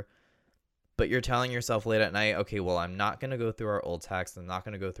 whatever. But you're telling yourself late at night, okay, well, I'm not going to go through our old texts. I'm not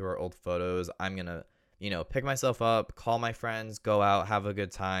going to go through our old photos. I'm going to, pick myself up, call my friends, go out, have a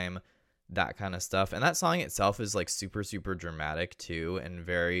good time, that kind of stuff. And that song itself is like super, super dramatic too, and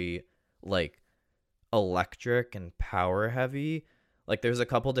very like electric and power heavy. Like, there's a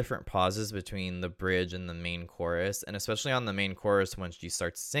couple different pauses between the bridge and the main chorus. And especially on the main chorus, when she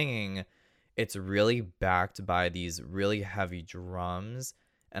starts singing, it's really backed by these really heavy drums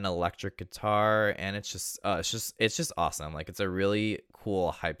an electric guitar, and it's just awesome. Like, it's a really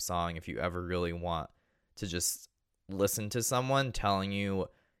cool hype song if you ever really want to just listen to someone telling you,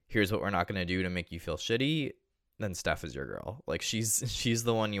 here's what we're not going to do to make you feel shitty, then Steph is your girl. Like, she's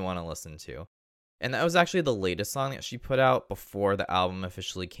the one you want to listen to. And that was actually the latest song that she put out before the album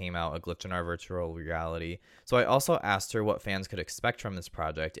officially came out, A Glitch in Our Virtual Reality. So I also asked her what fans could expect from this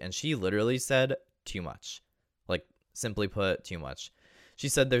project, and she literally said, too much. Like, simply put, too much. She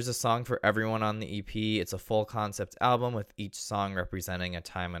said there's a song for everyone on the EP. It's a full concept album with each song representing a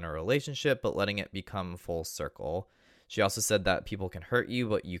time in a relationship, but letting it become full circle. She also said that people can hurt you,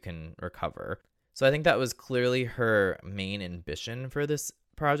 but you can recover. So I think that was clearly her main ambition for this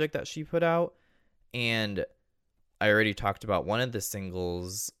project that she put out. And I already talked about one of the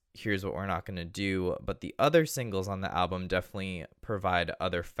singles, Here's What We're Not Gonna Do, but the other singles on the album definitely provide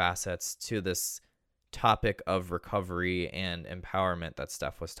other facets to this topic of recovery and empowerment that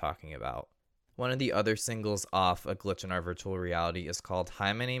Steph was talking about. One of the other singles off A Glitch in Our Virtual Reality is called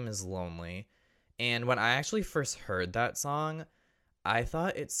Hi, My Name is Lonely. And when I actually first heard that song, I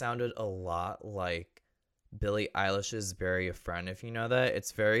thought it sounded a lot like Billie Eilish's Bury a Friend, if you know that.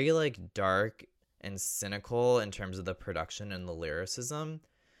 It's very like dark and cynical in terms of the production and the lyricism.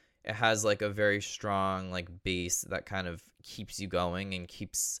 It has like a very strong like bass that kind of keeps you going and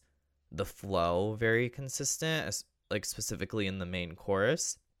keeps the flow very consistent, like specifically in the main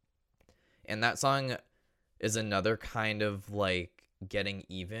chorus. And that song is another kind of like getting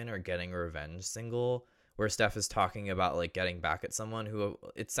even or getting revenge single where Steph is talking about like getting back at someone who,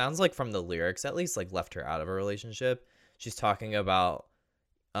 it sounds like from the lyrics at least, like left her out of a relationship. She's talking about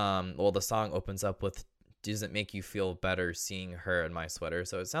the song opens up with, does it make you feel better seeing her in my sweater?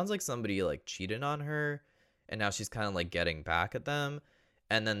 So it sounds like somebody like cheated on her and now she's kind of like getting back at them.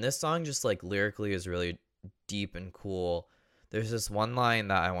 And then this song just like lyrically is really deep and cool. There's this one line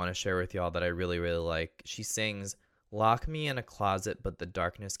that I want to share with y'all that I really, really like. She sings, "Lock me in a closet, but the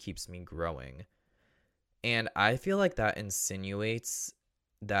darkness keeps me growing." And I feel like that insinuates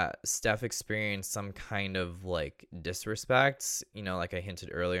that Steph experienced some kind of like disrespect. You know, like I hinted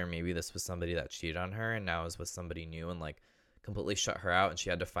earlier, maybe this was somebody that cheated on her and now is with somebody new and like completely shut her out and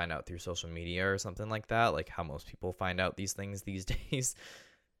she had to find out through social media or something like that, like how most people find out these things these days.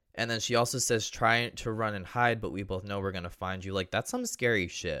 And then she also says, try to run and hide, but we both know we're going to find you. Like, that's some scary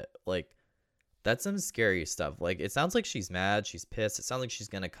shit. Like, that's some scary stuff. Like, it sounds like she's mad, she's pissed. It sounds like she's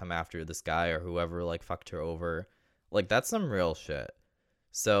going to come after this guy or whoever, like, fucked her over. Like, that's some real shit.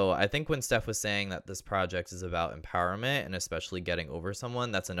 So I think when Steph was saying that this project is about empowerment and especially getting over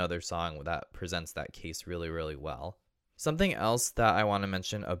someone, that's another song that presents that case really, really well. Something else that I want to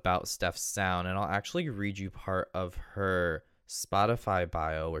mention about Steph's sound, and I'll actually read you part of her Spotify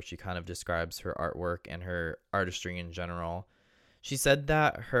bio where she kind of describes her artwork and her artistry in general. She said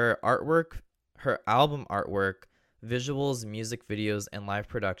that her artwork, her album artwork, visuals, music videos, and live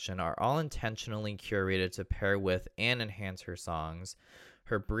production are all intentionally curated to pair with and enhance her songs.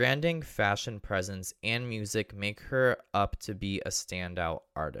 Her branding, fashion presence, and music make her up to be a standout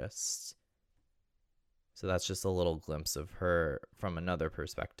artist. So that's just a little glimpse of her from another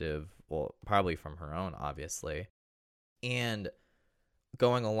perspective. Well, probably from her own, obviously. And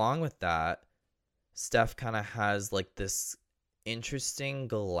going along with that, Steph kind of has like this interesting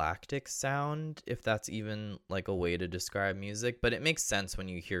galactic sound, if that's even like a way to describe music, but it makes sense when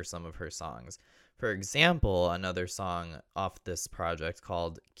you hear some of her songs. For example, another song off this project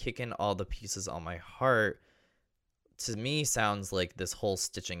called Kickin' All the Pieces on My Heart, to me sounds like this whole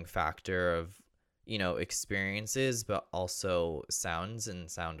stitching factor of, you know, experiences, but also sounds and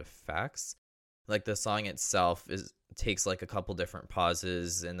sound effects. Like the song itself takes like a couple different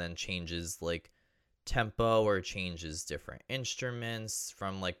pauses and then changes like tempo or changes different instruments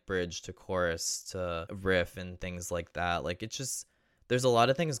from like bridge to chorus to riff and things like that. Like it's just, there's a lot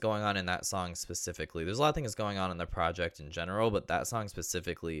of things going on in that song specifically. There's a lot of things going on in the project in general, but that song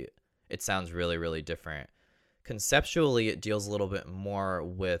specifically, it sounds really, really different. Conceptually, it deals a little bit more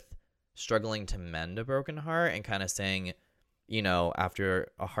with struggling to mend a broken heart and kind of saying, you know,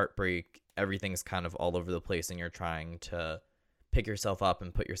 after a heartbreak, everything's kind of all over the place and you're trying to pick yourself up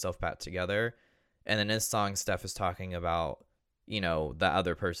and put yourself back together. And in this song, Steph is talking about, you know, the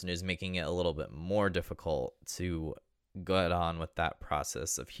other person is making it a little bit more difficult to get on with that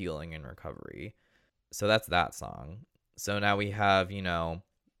process of healing and recovery. So that's that song. So now we have, you know,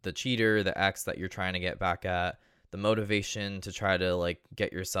 the cheater, the ex that you're trying to get back at, the motivation to try to like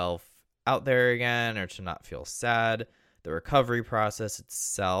get yourself out there again or to not feel sad, the recovery process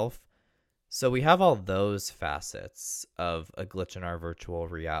itself. So we have all those facets of A Glitch in Our Virtual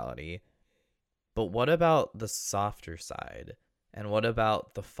Reality. But what about the softer side? And what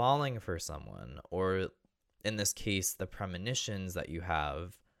about the falling for someone, or in this case, the premonitions that you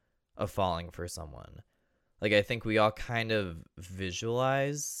have of falling for someone? Like, I think we all kind of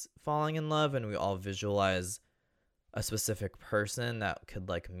visualize falling in love, and we all visualize a specific person that could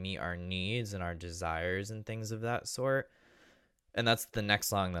like meet our needs and our desires and things of that sort. And that's the next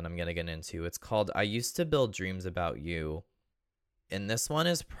song that I'm going to get into. It's called I Used to Build Dreams About You. And this one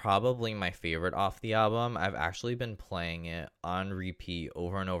is probably my favorite off the album. I've actually been playing it on repeat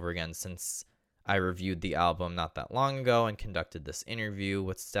over and over again since I reviewed the album not that long ago and conducted this interview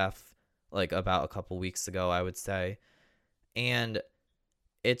with Steph like about a couple weeks ago, I would say. And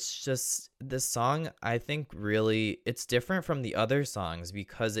it's just, this song, I think really, it's different from the other songs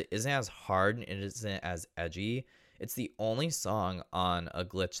because it isn't as hard and it isn't as edgy. It's the only song on A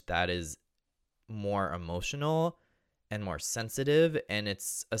Glitch that is more emotional and more sensitive, and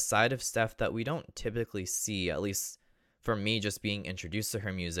it's a side of Steph that we don't typically see, at least for me just being introduced to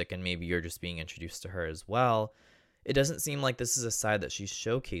her music, and maybe you're just being introduced to her as well. It doesn't seem like this is a side that she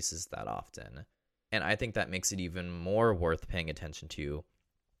showcases that often, and I think that makes it even more worth paying attention to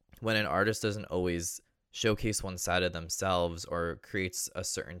when an artist doesn't always showcase one side of themselves or creates a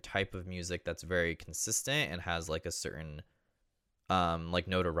certain type of music that's very consistent and has like a certain like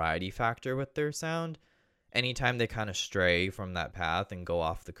notoriety factor with their sound. Anytime they kind of stray from that path and go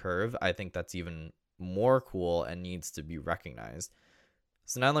off the curve, I think that's even more cool and needs to be recognized.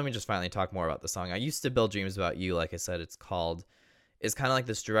 So now let me just finally talk more about the song. I Used to Build Dreams About You, like I said, it's called, is kind of like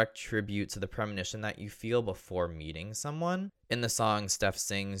this direct tribute to the premonition that you feel before meeting someone. In the song, Steph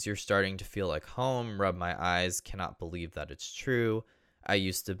sings, "You're starting to feel like home, rub my eyes, cannot believe that it's true. I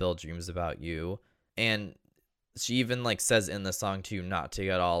used to build dreams about you." And she even like says in the song too, not to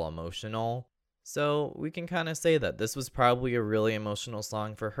get all emotional. So we can kind of say that this was probably a really emotional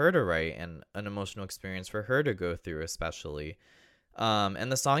song for her to write and an emotional experience for her to go through, especially.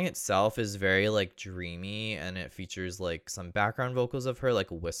 And the song itself is very like dreamy, and it features like some background vocals of her like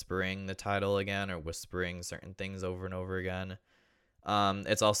whispering the title again or whispering certain things over and over again.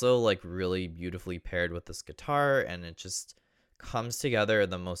 It's also like really beautifully paired with this guitar, and it just comes together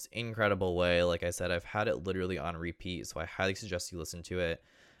the most incredible way. Like I said, I've had it literally on repeat, so I highly suggest you listen to it.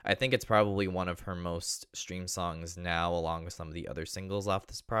 I think it's probably one of her most streamed songs now, along with some of the other singles off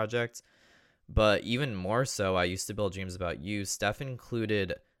this project. But even more so, I Used to Build Dreams About You, Steph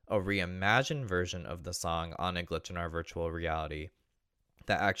included a reimagined version of the song on A Glitch in Our Virtual Reality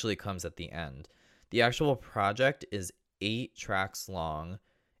that actually comes at the end. The actual project is 8 tracks long.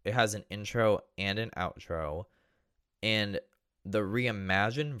 It has an intro and an outro. And the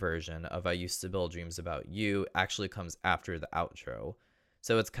reimagined version of I Used to Build Dreams About You actually comes after the outro.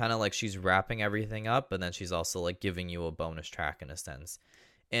 So it's kind of like she's wrapping everything up, but then she's also like giving you a bonus track in a sense.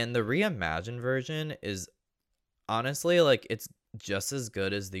 And the reimagined version is honestly like it's just as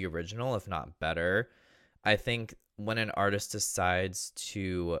good as the original, if not better. I think when an artist decides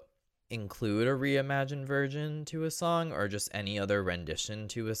to include a reimagined version to a song or just any other rendition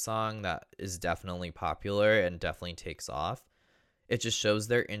to a song that is definitely popular and definitely takes off, it just shows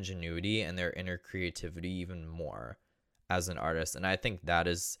their ingenuity and their inner creativity even more as an artist. And I think that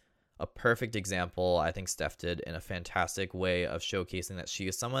is a perfect example. I think Steph did in a fantastic way of showcasing that she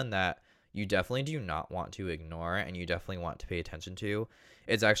is someone that you definitely do not want to ignore and you definitely want to pay attention to.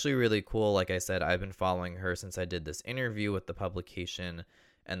 It's actually really cool. Like I said, I've been following her since I did this interview with the publication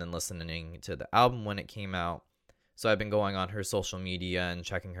and then listening to the album when it came out. So I've been going on her social media and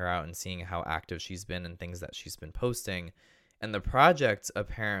checking her out and seeing how active she's been and things that she's been posting. And the project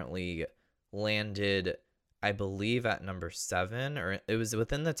apparently landed, I believe, at number 7, or it was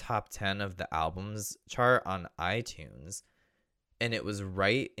within the top 10 of the albums chart on iTunes. And it was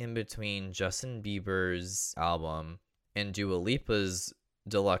right in between Justin Bieber's album and Dua Lipa's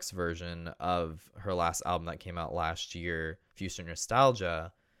deluxe version of her last album that came out last year, Future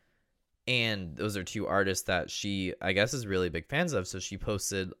Nostalgia. And those are 2 artists that she, I guess, is really big fans of. So she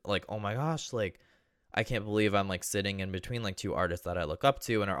posted like, oh my gosh, like, I can't believe I'm like sitting in between like 2 artists that I look up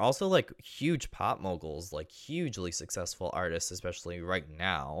to and are also like huge pop moguls, like hugely successful artists, especially right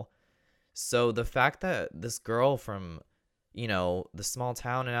now. So the fact that this girl from, you know, the small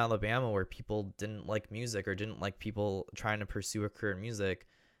town in Alabama where people didn't like music or didn't like people trying to pursue a career in music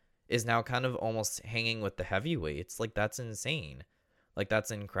is now kind of almost hanging with the heavyweights. Like, that's insane. Like,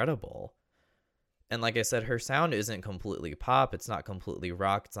 that's incredible. And like I said, her sound isn't completely pop. It's not completely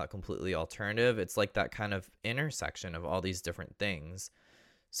rock. It's not completely alternative. It's like that kind of intersection of all these different things.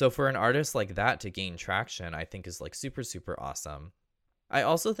 So for an artist like that to gain traction, I think is like super, super awesome. I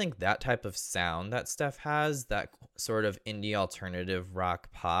also think that type of sound that Steph has, that sort of indie alternative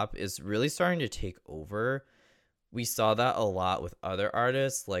rock pop, is really starting to take over We saw that a lot with other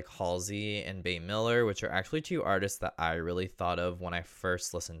artists like Halsey and Bay Miller, which are actually two artists that I really thought of when I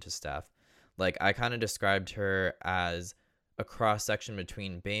first listened to Steph. Like, I kind of described her as a cross-section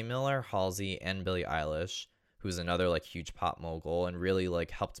between Bay Miller, Halsey, and Billie Eilish, who's another like huge pop mogul and really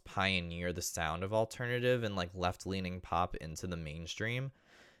like helped pioneer the sound of alternative and like left-leaning pop into the mainstream.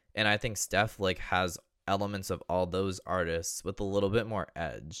 And I think Steph like has elements of all those artists with a little bit more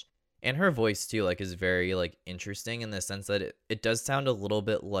edge. And her voice too like is very like interesting in the sense that it does sound a little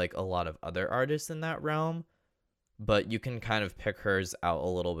bit like a lot of other artists in that realm, but you can kind of pick hers out a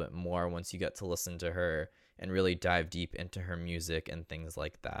little bit more once you get to listen to her and really dive deep into her music and things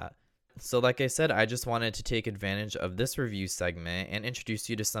like that. So like I said, I just wanted to take advantage of this review segment and introduce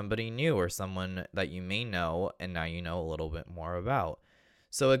you to somebody new or someone that you may know and now you know a little bit more about.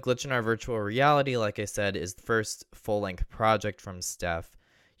 So A Glitch in Our Virtual Reality, like I said, is the first full-length project from Steph.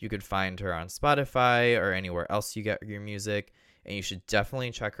 You could find her on Spotify or anywhere else you get your music, and you should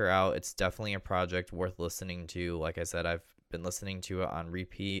definitely check her out. It's definitely a project worth listening to. Like I said, I've been listening to it on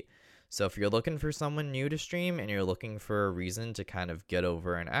repeat. So if you're looking for someone new to stream and you're looking for a reason to kind of get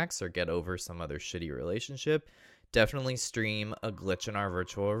over an ex or get over some other shitty relationship, definitely stream A Glitch in Our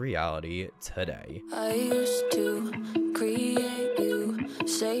Virtual Reality today. I used to create you,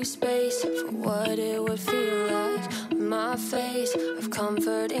 safe space for what it would feel like. My face of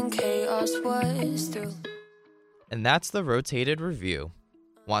comfort in chaos was through. And that's the rotated review.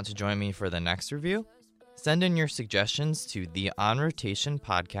 Want to join me for the next review? Send in your suggestions to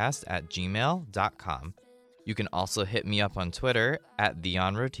theonrotationpodcast@gmail.com. You can also hit me up on Twitter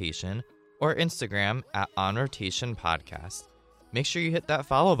 @theonrotation or Instagram @onrotationpodcast. Make sure you hit that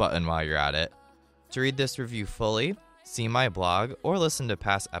follow button while you're at it. To read this review fully, see my blog, or listen to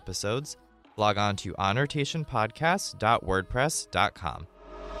past episodes, log on to onrotationpodcast.wordpress.com.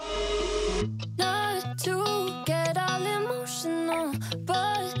 Not to get all emotional,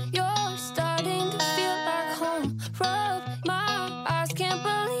 but you're starting to feel like home. Rub my eyes, can't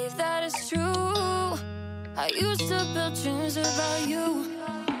believe that it's true. I used to build dreams about you.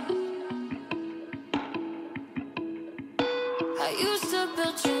 I used to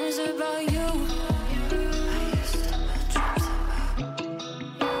build dreams about you.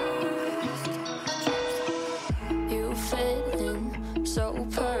 You fit in so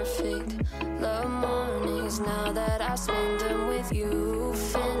perfect. Love mornings now that I spend them with you.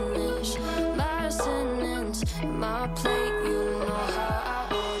 Finish my sentence, my plate. You know how I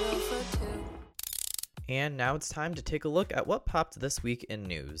order for two. And now it's time to take a look at what popped this week in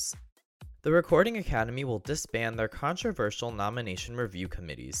news. The Recording Academy will disband their controversial nomination review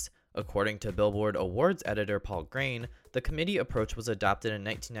committees. According to Billboard Awards editor Paul Grain, the committee approach was adopted in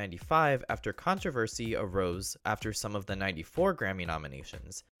 1995 after controversy arose after some of the 94 Grammy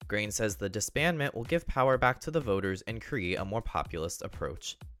nominations. Grain says the disbandment will give power back to the voters and create a more populist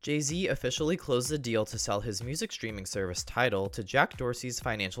approach. Jay-Z officially closed the deal to sell his music streaming service Tidal to Jack Dorsey's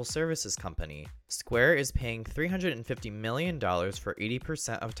financial services company. Square is paying $350 million for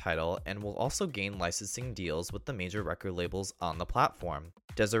 80% of Tidal and will also gain licensing deals with the major record labels on the platform.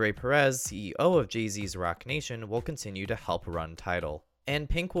 Desiree Perez, CEO of Jay-Z's Roc Nation, will continue to help run Tidal. And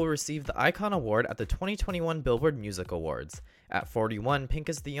Pink will receive the Icon Award at the 2021 Billboard Music Awards. At 41, Pink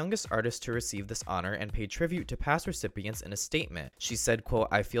is the youngest artist to receive this honor and paid tribute to past recipients in a statement. She said, quote,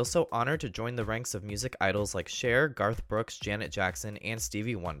 "I feel so honored to join the ranks of music idols like Cher, Garth Brooks, Janet Jackson, and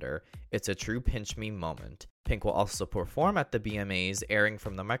Stevie Wonder. It's a true pinch me moment." Pink will also perform at the BMAs, airing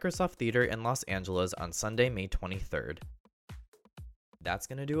from the Microsoft Theater in Los Angeles on Sunday, May 23rd. That's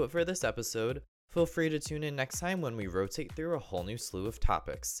going to do it for this episode. Feel free to tune in next time when we rotate through a whole new slew of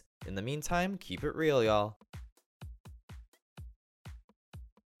topics. In the meantime, keep it real, y'all.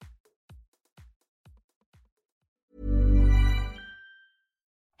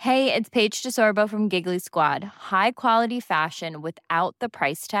 Hey, it's Paige DeSorbo from Giggly Squad. High quality fashion without the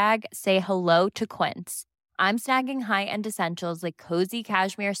price tag. Say hello to Quince. I'm snagging high-end essentials like cozy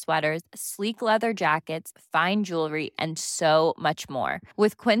cashmere sweaters, sleek leather jackets, fine jewelry, and so much more.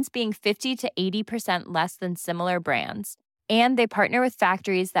 With Quince being 50 to 80% less than similar brands. And they partner with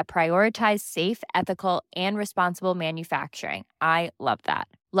factories that prioritize safe, ethical, and responsible manufacturing. I love that.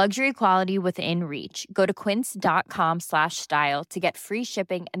 Luxury quality within reach. Go to quince.com/style to get free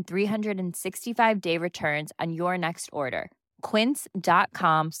shipping and 365-day returns on your next order.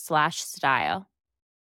 Quince.com/style.